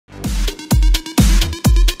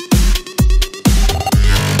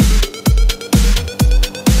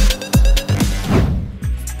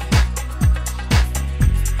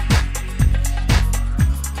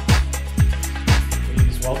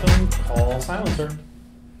silencer.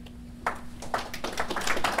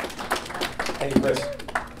 Thank you, Chris.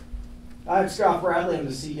 I'm Scott Bradley. I'm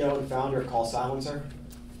the CEO and founder of Call Silencer.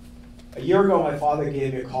 A year ago, my father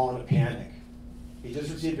gave me a call in a panic. He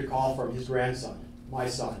just received a call from his grandson, my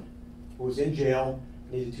son, who was in jail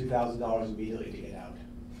and needed $2,000 immediately to get out.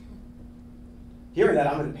 Hearing that,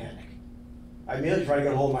 I'm in a panic. I immediately try to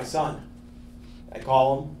get a hold of my son. I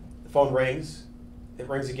call him, the phone rings, it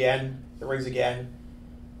rings again, it rings again,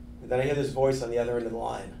 and then I hear this voice on the other end of the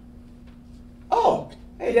line. Oh,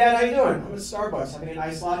 hey Dad, how you doing? I'm at Starbucks having an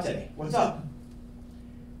iced latte. What's up?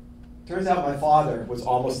 Turns out my father was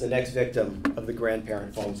almost the next victim of the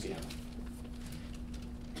grandparent phone scam.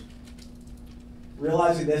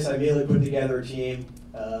 Realizing this, I immediately put together a team,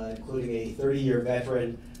 including a 30-year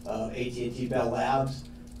veteran of AT&T Bell Labs,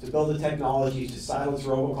 to build the technology to silence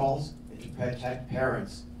robocalls and to protect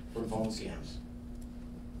parents from phone scams.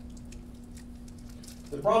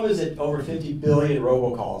 The problem is that over 50 billion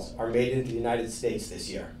robocalls are made into the United States this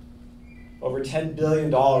year. Over $10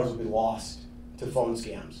 billion will be lost to phone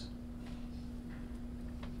scams.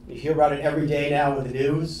 You hear about it every day now in the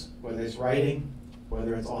news, whether it's writing,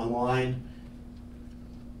 whether it's online.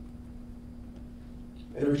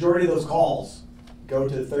 And the majority of those calls go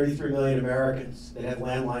to 33 million Americans that have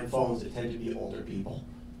landline phones that tend to be older people.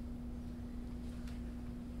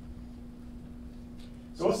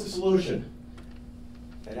 So what's the solution?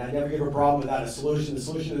 And I never give a problem without a solution. The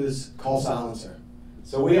solution is Call Silencer.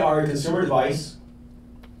 So we are a consumer device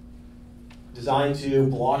designed to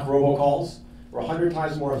block robocalls. We're 100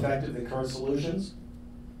 times more effective than current solutions,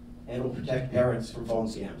 and will protect parents from phone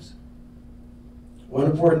scams. One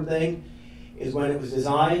important thing is when it was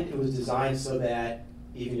designed so that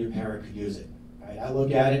even your parent could use it. Right? I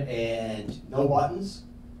look at it and no buttons.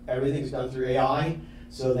 Everything's done through AI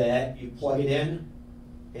so that you plug it in,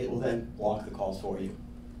 it will then block the calls for you.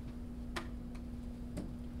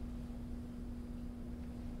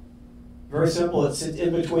 Very simple. It sits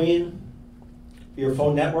in between your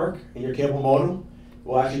phone network and your cable modem. It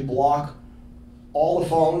will actually block all the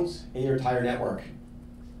phones in your entire network.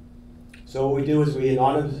 So what we do is we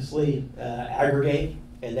anonymously aggregate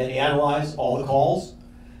and then analyze all the calls.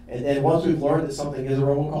 And then once we've learned that something is a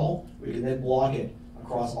robocall, we can then block it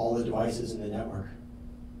across all the devices in the network.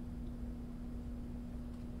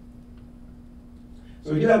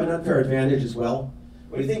 So we do have an unfair advantage as well.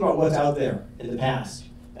 When you think about what's out there in the past,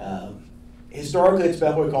 historically it's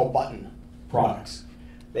been what we call button products.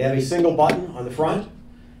 They have a single button on the front,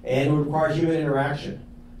 and it would require human interaction.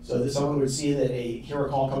 So that someone would see that hear a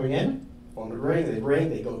call coming in, phone would ring,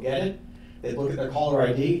 they'd go get it, they'd look at their caller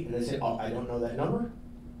ID, and they'd say, oh, I don't know that number,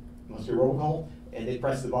 it must be a robocall, and they'd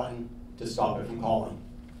press the button to stop it from calling.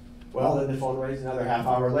 Well, then the phone rings another half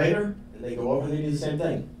hour later, and they go over and they do the same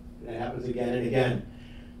thing. And it happens again and again.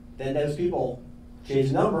 Then those people change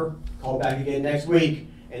the number, call back again next week,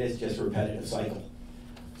 and it's just a repetitive cycle.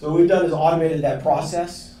 So what we've done is automated that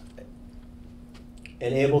process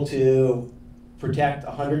and able to protect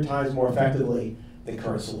 100 times more effectively than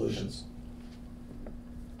current solutions.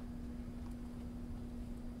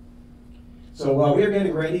 So we are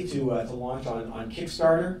getting ready to launch on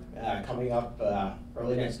Kickstarter coming up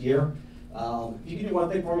early next year. If you could do one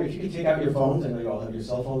thing for me, if you could take out your phones, I know you all have your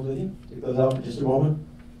cell phones with you, take those out for just a moment.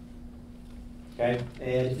 Okay,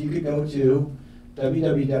 and if you could go to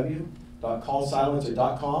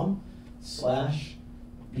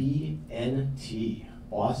www.callsilencer.com/BNT,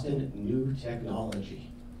 Boston New Technology.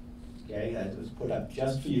 Okay, that was put up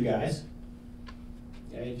just for you guys.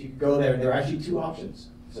 Okay, if you could go there, there are actually two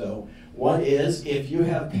options. So one is if you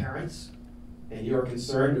have parents and you are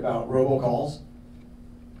concerned about robocalls,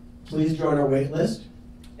 please join our wait list,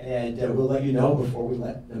 and we'll let you know before we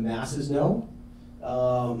let the masses know.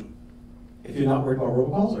 If you're not worried about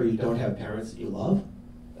robocalls or you don't have parents that you love,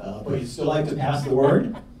 but you'd still like to pass the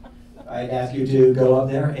word, I'd ask you to go up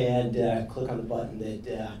there and click on the button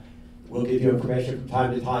that will give you information from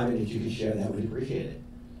time to time, and if you could share that, we'd appreciate it.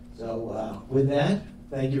 So with that,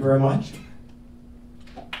 thank you very much.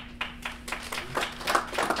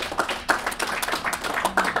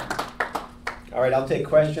 All right, I'll take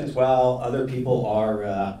questions while other people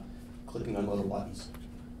are clicking on little buttons.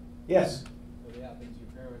 Yes? What happens if your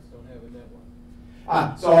parents don't have a network?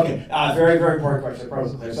 Very, very important question. I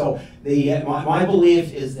promise clear. So my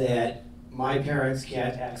belief is that my parents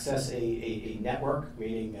can't access a network,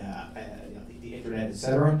 meaning the internet,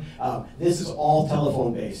 etc. This is all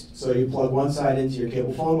telephone based. So you plug one side into your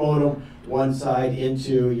cable phone modem, one side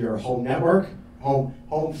into your home network, home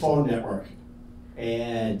phone network,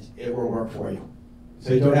 and it will work for you.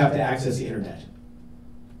 So you don't have to access the internet.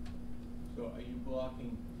 So are you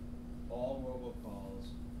blocking all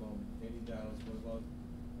robocalls from any dial dials. What about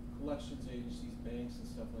collections agencies, banks, and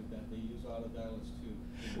stuff like that? They use auto dialers too.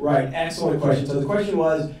 Right, excellent question. So the question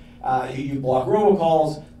was, you block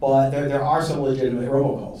robocalls, but there are some legitimate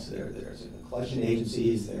robocalls. There's collection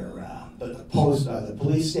agencies, the post, the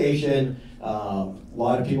police station. A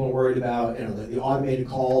lot of people are worried about the automated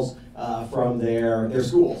calls from their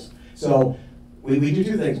schools. So we do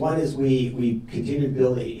two things. One is we continue to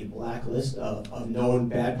build a blacklist of known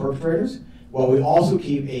bad perpetrators, while we also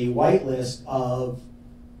keep a whitelist of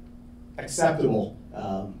acceptable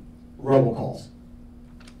robocalls.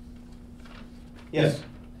 Yes?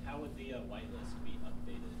 How would the whitelist be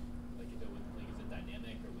updated? Like, if it would, like, is it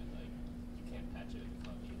dynamic, or would, like, you can't patch it if it's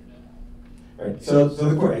on the internet? Right. So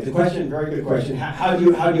the question, very good question. How do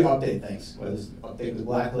you update things? Whether it's update the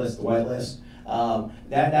blacklist, the whitelist.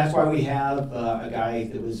 That's why we have a guy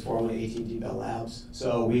that was formerly AT&T Bell Labs.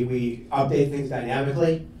 So we update things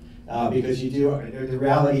dynamically because you do. The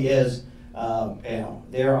reality is,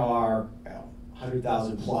 there are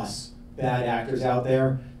 100,000 plus bad actors out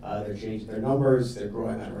there. They're changing their numbers. They're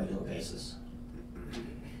growing on a regular basis.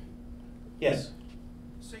 Yes.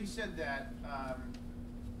 So you said that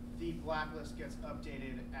the blacklist gets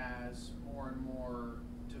updated as more and more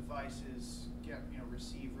devices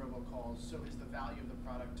receive robocalls. So is the value of the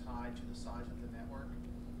product tied to the size of the network?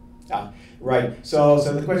 Right. So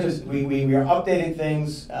the question is, we are updating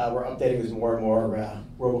things. We're updating as more and more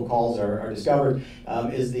robocalls are discovered.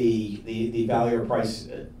 Is the value or price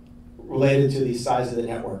related to the size of the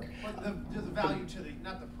network? But the value to the,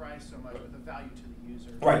 not the price so much, but the value to the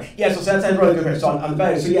user. Right. Yeah. So that's a really good question. So on the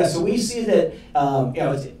value. So yeah. So we see that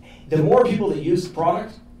the more people that use the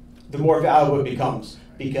product, the more valuable it becomes.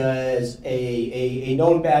 Because a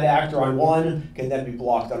known bad actor on one can then be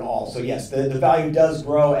blocked on all. So yes, the value does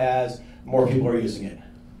grow as more people are using it.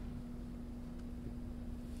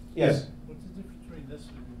 Yes? What's the difference between this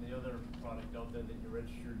and the other product out there that you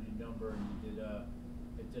registered your number and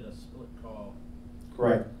it did a split call?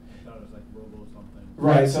 Correct. I thought it was like robo something.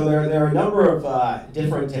 Right, so there are a number of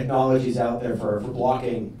different technologies out there for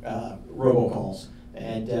blocking robocalls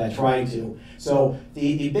and trying to. So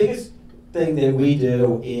the biggest thing that we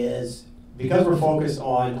do is, because we're focused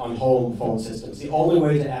on home phone systems, the only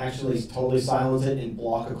way to actually totally silence it and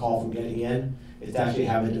block a call from getting in is to actually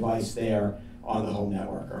have a device there on the home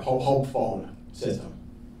network or home phone system.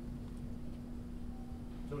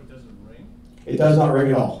 So it doesn't ring? It does not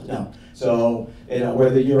ring at all, no. So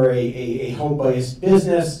whether you're a home-based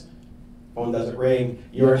business, phone doesn't ring.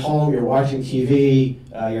 You're at home, you're watching TV,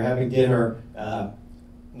 you're having dinner, no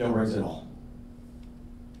rings at all.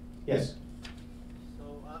 Yes?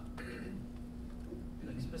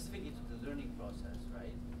 Like specifically to the learning process,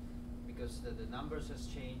 right? Because the numbers has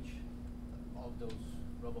changed of those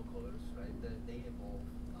robocallers, right? They evolve,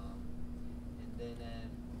 and then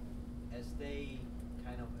as they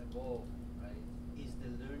kind of evolve, right? Is the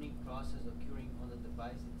learning process occurring on the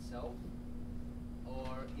device itself,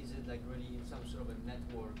 or is it like really in some sort of a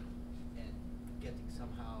network and getting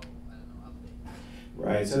somehow, I don't know, updates?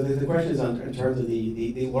 Right. So the question is in terms of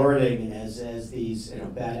the learning, and as these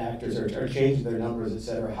bad actors are changing their numbers, et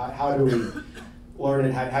cetera. How do we learn,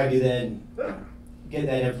 and how do you then get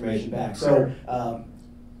that information back? So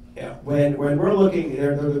when we're looking,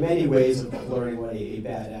 there are many ways of learning what a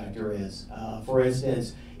bad actor is. For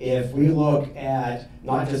instance, if we look at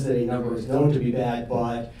not just that a number is known to be bad,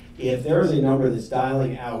 but if there is a number that's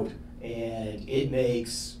dialing out and it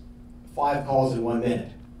makes 5 calls in 1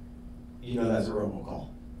 minute, that's a robocall,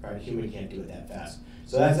 right? A human can't do it that fast.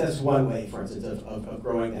 So that's one way, for instance, of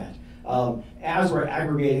growing that. As we're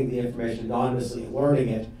aggregating the information anonymously and learning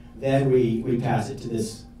it, then we pass it to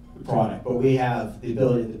this product. But we have the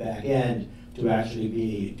ability at the back end to actually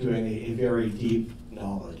be doing a very deep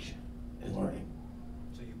knowledge and learning.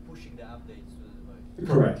 So you're pushing the updates to the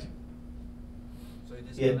device? Correct. So it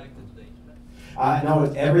is connected to the internet?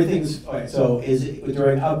 No, everything's, all right, so is it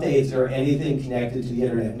during updates or anything connected to the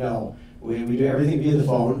internet? No. We do everything via the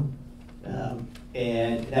phone,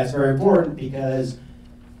 and that's very important because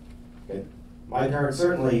my parents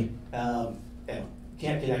certainly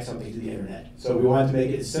can't connect something to the internet. So we want to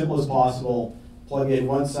make it as simple as possible. Plug in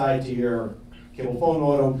one side to your cable phone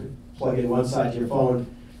modem, plug in one side to your phone,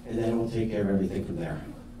 and then we'll take care of everything from there.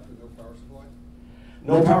 No power supply?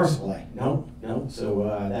 No power supply, no. So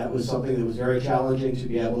that was something that was very challenging to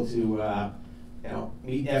be able to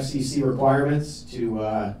meet FCC requirements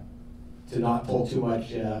to not pull too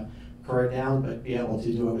much current down, but be able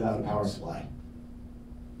to do it without a power supply.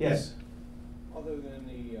 Yes? Other than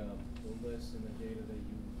the list and the data that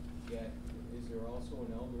you get, is there also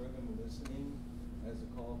an algorithm listening as a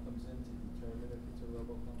call comes in to determine if it's a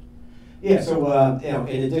robocall? Yeah, so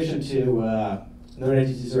in addition to known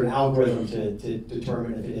entities, there's an algorithm to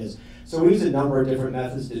determine if it is. So we use a number of different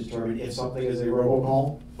methods to determine if something is a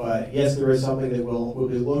robocall. But yes, there is something that we'll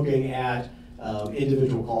be looking at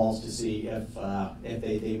individual calls to see if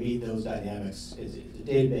they meet those dynamics. Is it a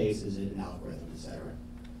database? Is it an algorithm, et cetera?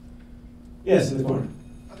 Yes, in the corner.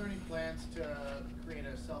 Are there any plans to create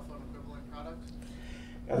a cell phone equivalent product?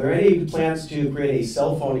 Are there any plans to create a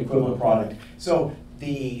cell phone equivalent product? So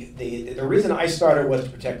the reason I started was to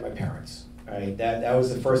protect my parents. Right, that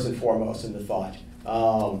was the first and foremost in the thought.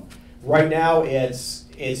 Right now, it's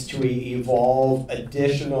to evolve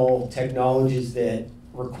additional technologies that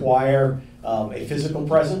require a physical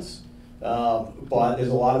presence, but there's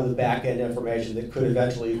a lot of the back end information that could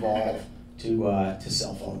eventually evolve to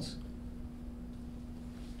cell phones.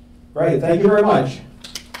 Great, thank you very much.